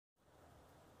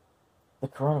The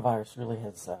coronavirus really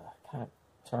has kind of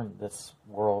turned this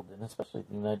world, and especially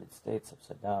the United States,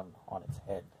 upside down on its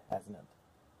head, hasn't it?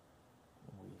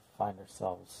 We find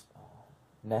ourselves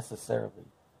necessarily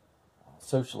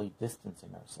socially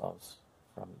distancing ourselves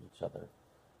from each other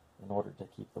in order to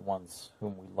keep the ones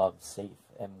whom we love safe,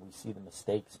 and we see the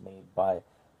mistakes made by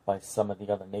some of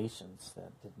the other nations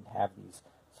that didn't have these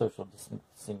social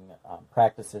distancing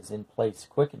practices in place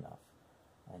quick enough,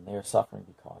 and they are suffering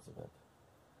because of it.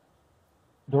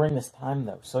 During this time,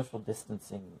 though, social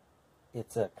distancing,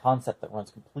 it's a concept that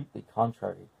runs completely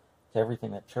contrary to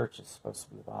everything that church is supposed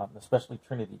to be about, and especially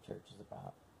Trinity Church is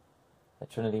about. At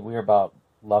Trinity, we are about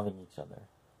loving each other.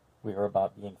 We are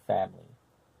about being family.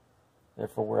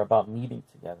 Therefore, we're about meeting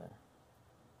together.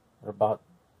 We're about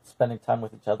spending time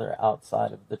with each other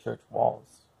outside of the church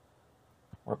walls.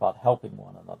 We're about helping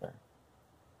one another.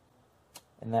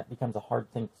 And that becomes a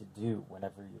hard thing to do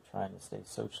whenever you're trying to stay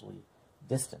socially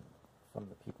distant from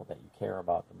the people that you care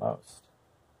about the most.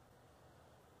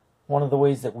 One of the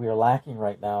ways that we are lacking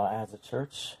right now as a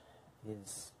church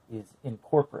is in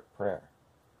corporate prayer.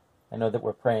 I know that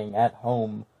we're praying at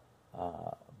home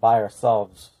by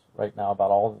ourselves right now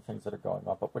about all the things that are going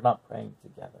on, but we're not praying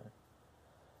together.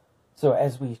 So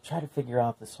as we try to figure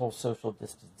out this whole social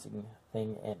distancing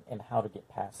thing and how to get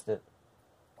past it,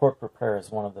 corporate prayer is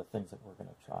one of the things that we're going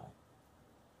to try.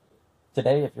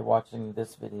 Today, if you're watching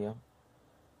this video,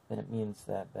 then it means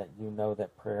that you know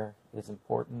that prayer is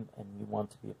important and you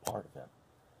want to be a part of it.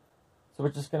 So we're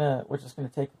just gonna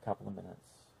take a couple of minutes,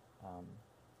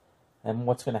 and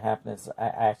what's going to happen is I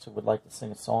actually would like to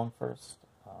sing a song first,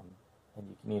 and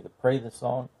you can either pray the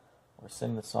song or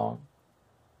sing the song,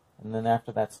 and then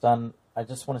after that's done, I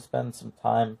just want to spend some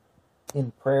time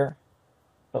in prayer.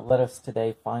 But let us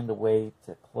today find a way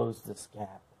to close this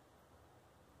gap.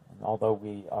 And although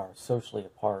we are socially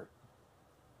apart,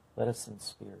 let us in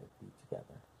spirit be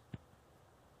together.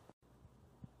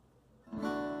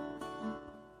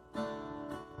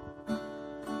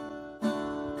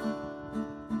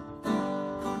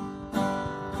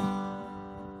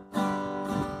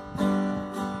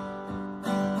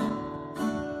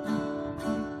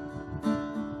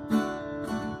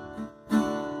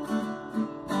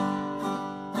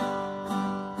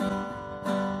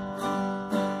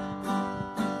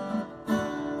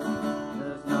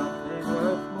 There's nothing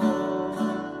worth more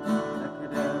that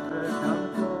could ever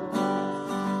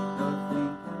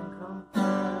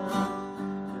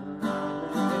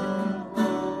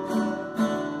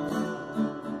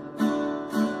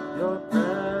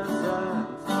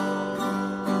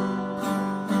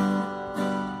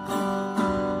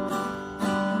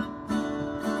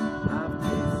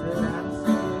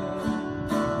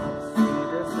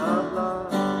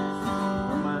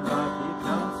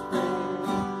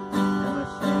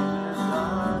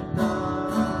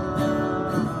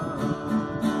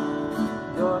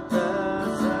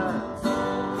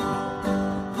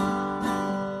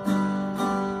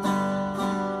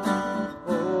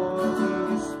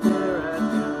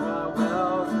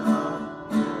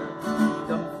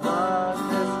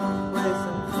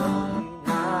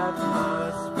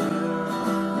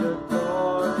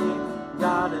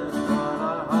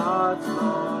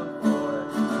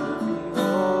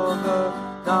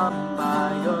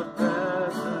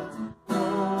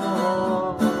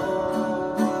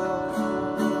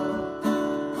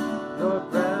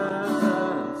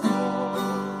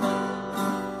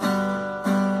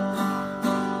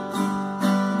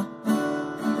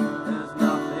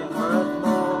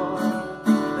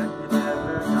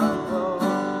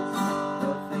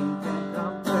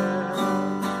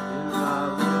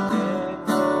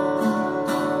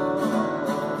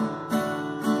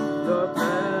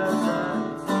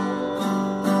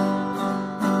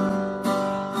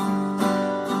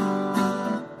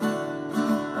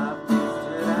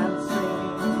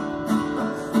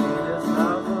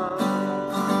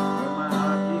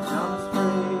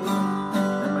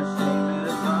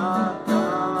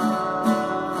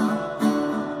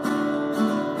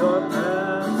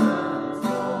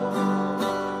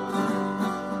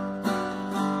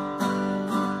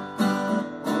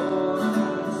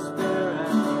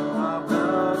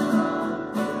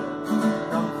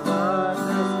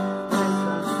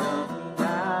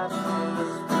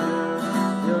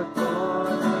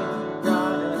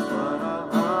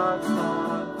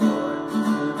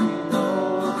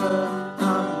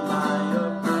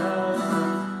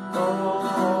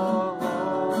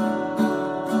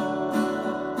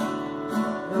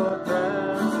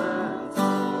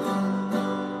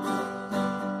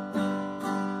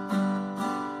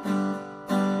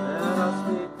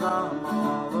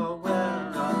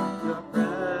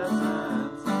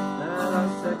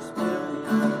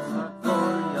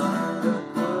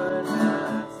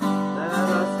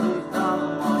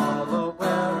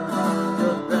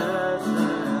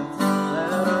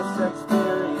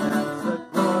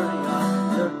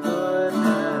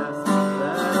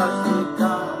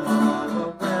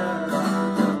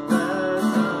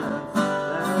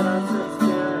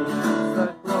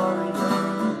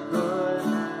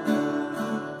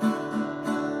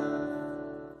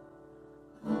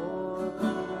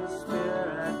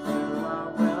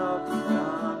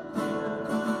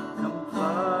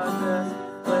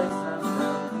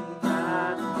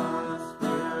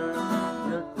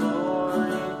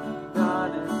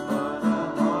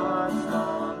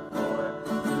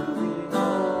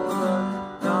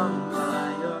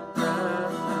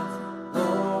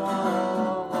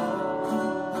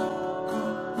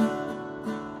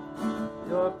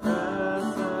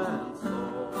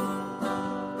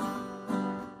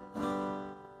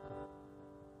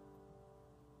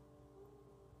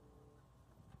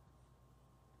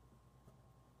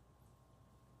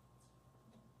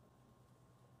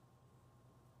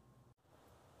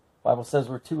Bible says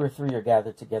where 2 or 3 are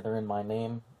gathered together in my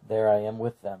name, there I am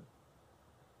with them.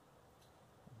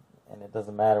 And it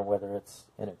doesn't matter whether it's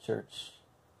in a church,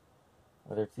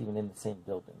 whether it's even in the same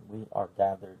building. We are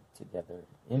gathered together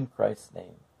in Christ's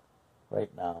name right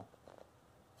now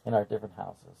in our different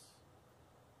houses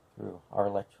through our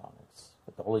electronics.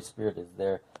 But the Holy Spirit is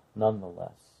there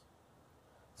nonetheless.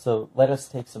 So let us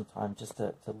take some time just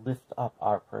to lift up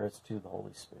our prayers to the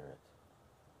Holy Spirit.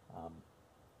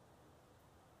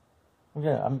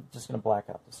 I'm just going to black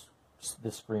out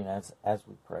this screen as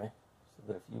we pray, so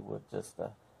that if you would just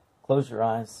close your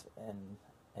eyes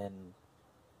and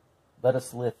let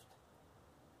us lift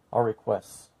our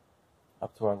requests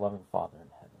up to our loving Father in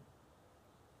heaven.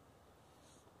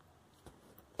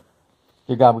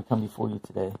 Dear God, we come before you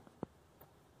today,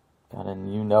 God,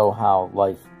 and you know how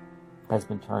life has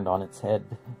been turned on its head.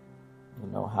 You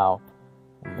know how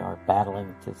we are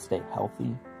battling to stay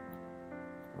healthy,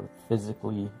 both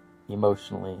physically,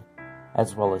 emotionally,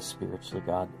 as well as spiritually,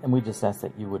 God. And we just ask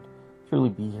that you would truly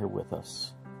be here with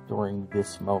us during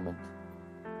this moment,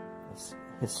 this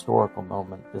historical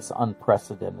moment, this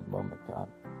unprecedented moment, God.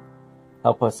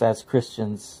 Help us as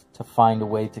Christians to find a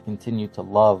way to continue to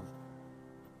love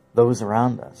those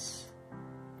around us,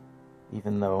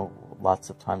 even though lots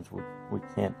of times we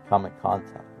can't come in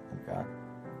contact with them, God.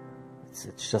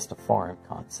 It's just a foreign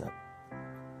concept.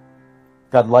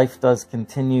 God, life does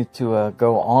continue to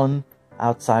go on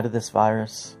outside of this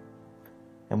virus,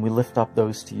 and we lift up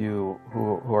those to you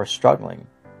who are struggling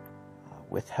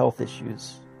with health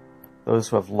issues, those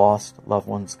who have lost loved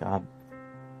ones, God.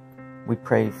 We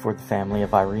pray for the family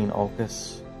of Irene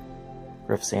Olkus,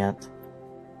 Griff's aunt.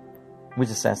 We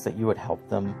just ask that you would help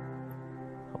them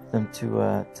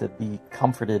to be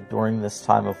comforted during this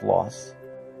time of loss.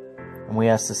 And we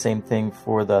ask the same thing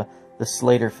for the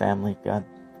Slater family, God.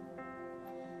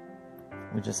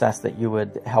 We just ask that you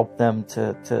would help them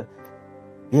to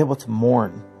be able to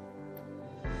mourn,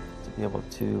 to be able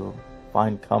to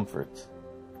find comfort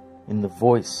in the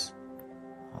voice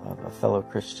of a fellow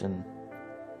Christian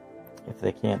if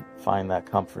they can't find that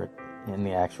comfort in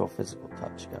the actual physical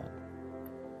touch, God.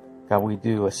 God, we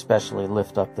do especially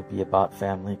lift up the Beabat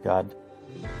family, God.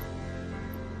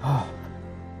 Oh,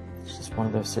 it's just one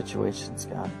of those situations,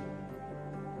 God.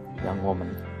 Young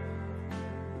woman,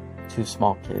 2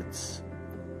 small kids,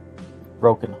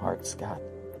 broken hearts, God.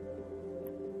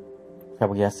 God,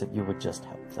 we ask that you would just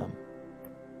help them.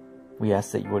 We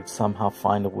ask that you would somehow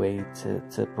find a way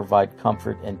to provide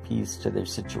comfort and peace to their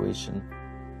situation.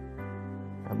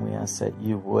 And we ask that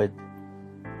you would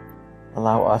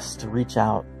allow us to reach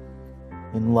out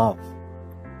in love,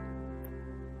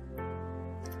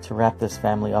 to wrap this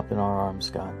family up in our arms,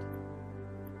 God,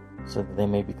 so that they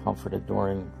may be comforted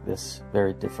during this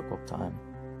very difficult time.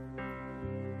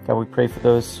 God, we pray for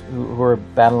those who are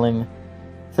battling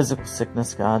physical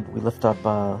sickness, God. We lift up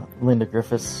Linda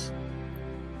Griffiths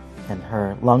and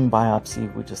her lung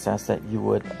biopsy. We just ask that you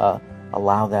would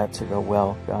allow that to go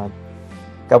well, God.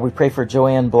 God, we pray for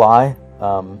Joanne Bly,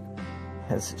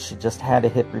 as she just had a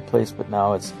hip replaced, but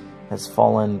now has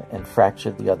fallen and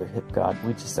fractured the other hip, God.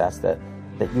 We just ask that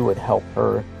you would help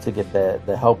her to get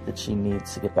the help that she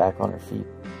needs to get back on her feet.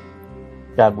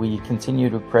 God, we continue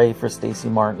to pray for Stacy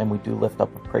Martin, and we do lift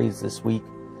up a praise this week.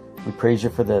 We praise you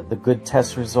for the good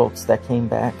test results that came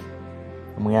back,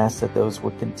 and we ask that those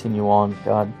would continue on,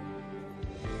 God.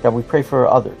 God, we pray for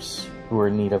others who are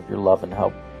in need of your love and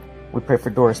help. We pray for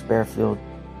Doris Bearfield.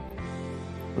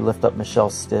 We lift up Michelle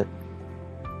Stitt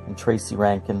and Tracy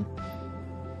Rankin.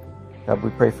 God, we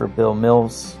pray for Bill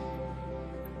Mills,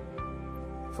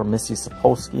 for Missy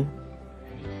Sapolsky,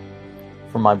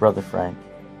 for my brother Frank.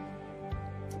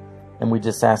 And we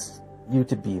just ask you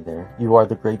to be there. You are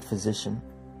the great physician.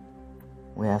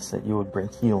 We ask that you would bring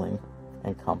healing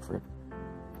and comfort.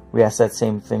 We ask that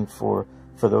same thing for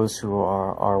those who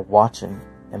are watching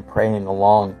and praying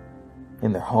along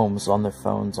in their homes, on their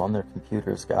phones, on their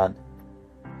computers, God.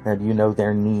 That you know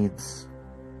their needs,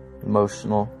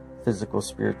 emotional, physical,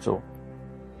 spiritual.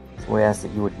 So we ask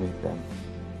that you would meet them.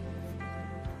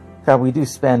 God, we do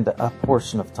spend a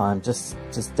portion of time just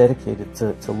dedicated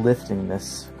to lifting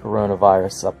this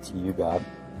coronavirus up to you, God.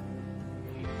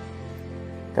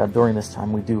 God, during this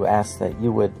time, we do ask that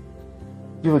you would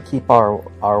keep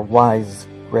our wise,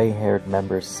 gray-haired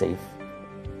members safe.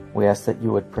 We ask that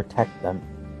you would protect them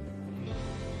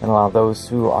and allow those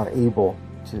who are able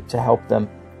to help them,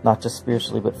 not just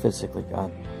spiritually, but physically,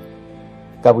 God.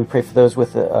 God, we pray for those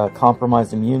with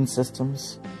compromised immune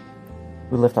systems.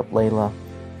 We lift up Layla.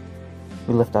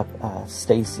 We lift up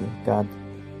Stacy, God.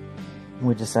 And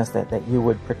we just ask that you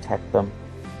would protect them,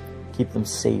 keep them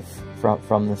safe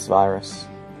from this virus.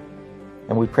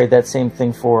 And we pray that same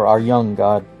thing for our young,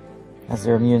 God, as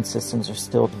their immune systems are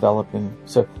still developing.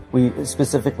 So we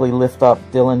specifically lift up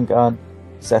Dylan, God,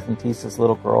 Seth and Tisa's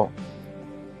little girl.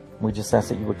 We just ask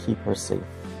that you would keep her safe.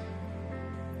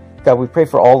 God, we pray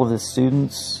for all of the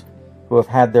students who have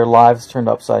had their lives turned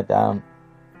upside down.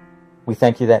 We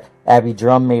thank you that Abby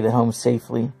Drum made it home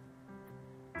safely.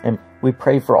 And we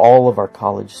pray for all of our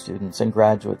college students and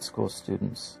graduate school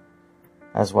students,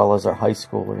 as well as our high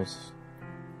schoolers,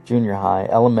 junior high,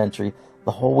 elementary,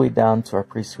 the whole way down to our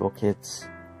preschool kids.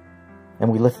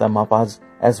 And we lift them up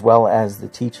as well as the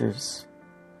teachers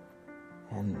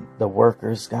and the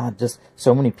workers. God, just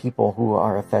so many people who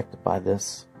are affected by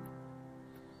this.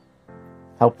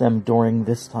 Help them during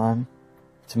this time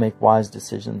to make wise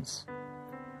decisions.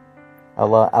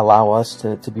 Allow us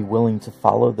to be willing to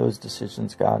follow those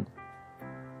decisions, God.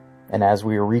 And as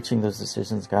we are reaching those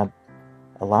decisions, God,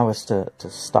 allow us to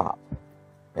stop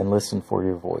and listen for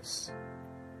your voice.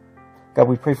 God,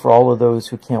 we pray for all of those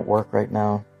who can't work right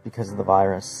now because of the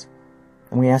virus.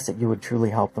 And we ask that you would truly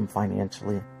help them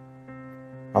financially.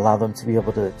 Allow them to be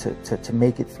able to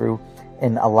make it through,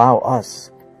 and allow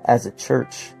us as a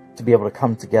church to be able to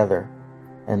come together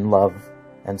and love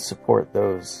and support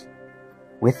those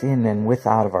within and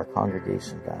without of our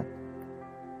congregation, God.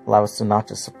 Allow us to not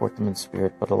just support them in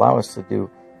spirit, but allow us to do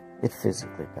it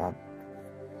physically, God.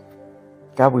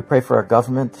 God, we pray for our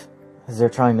government as they're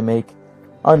trying to make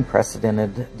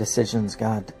unprecedented decisions,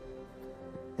 God.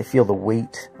 They feel the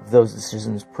weight of those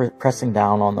decisions pressing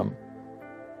down on them.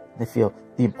 They feel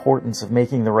the importance of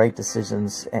making the right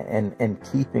decisions and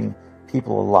keeping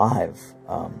people alive.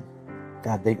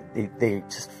 God, they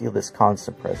just feel this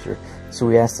constant pressure. So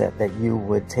we ask that you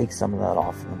would take some of that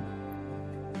off of them.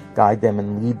 Guide them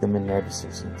and lead them in their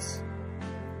decisions.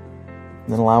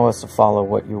 And then allow us to follow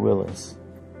what your will is.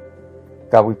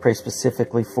 God, we pray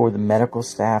specifically for the medical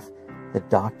staff, the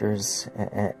doctors,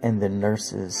 and the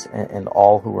nurses, and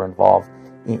all who are involved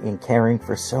in caring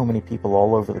for so many people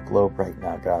all over the globe right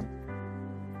now, God.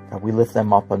 God, we lift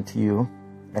them up unto you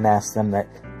and ask them that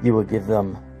you will give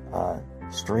them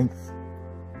strength,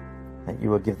 that you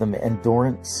will give them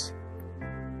endurance,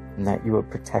 and that you would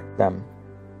protect them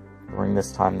during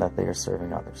this time that they are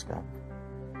serving others, God.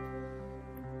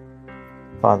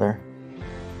 Father,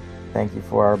 thank you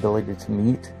for our ability to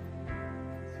meet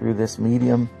through this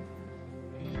medium.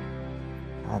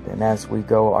 God, and as we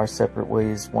go our separate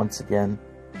ways once again,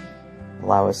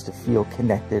 allow us to feel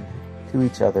connected to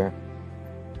each other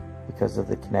because of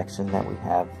the connection that we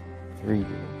have through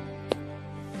you.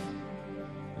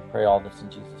 We pray all this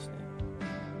in Jesus' name.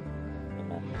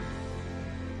 Amen.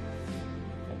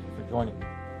 Thank you for joining me.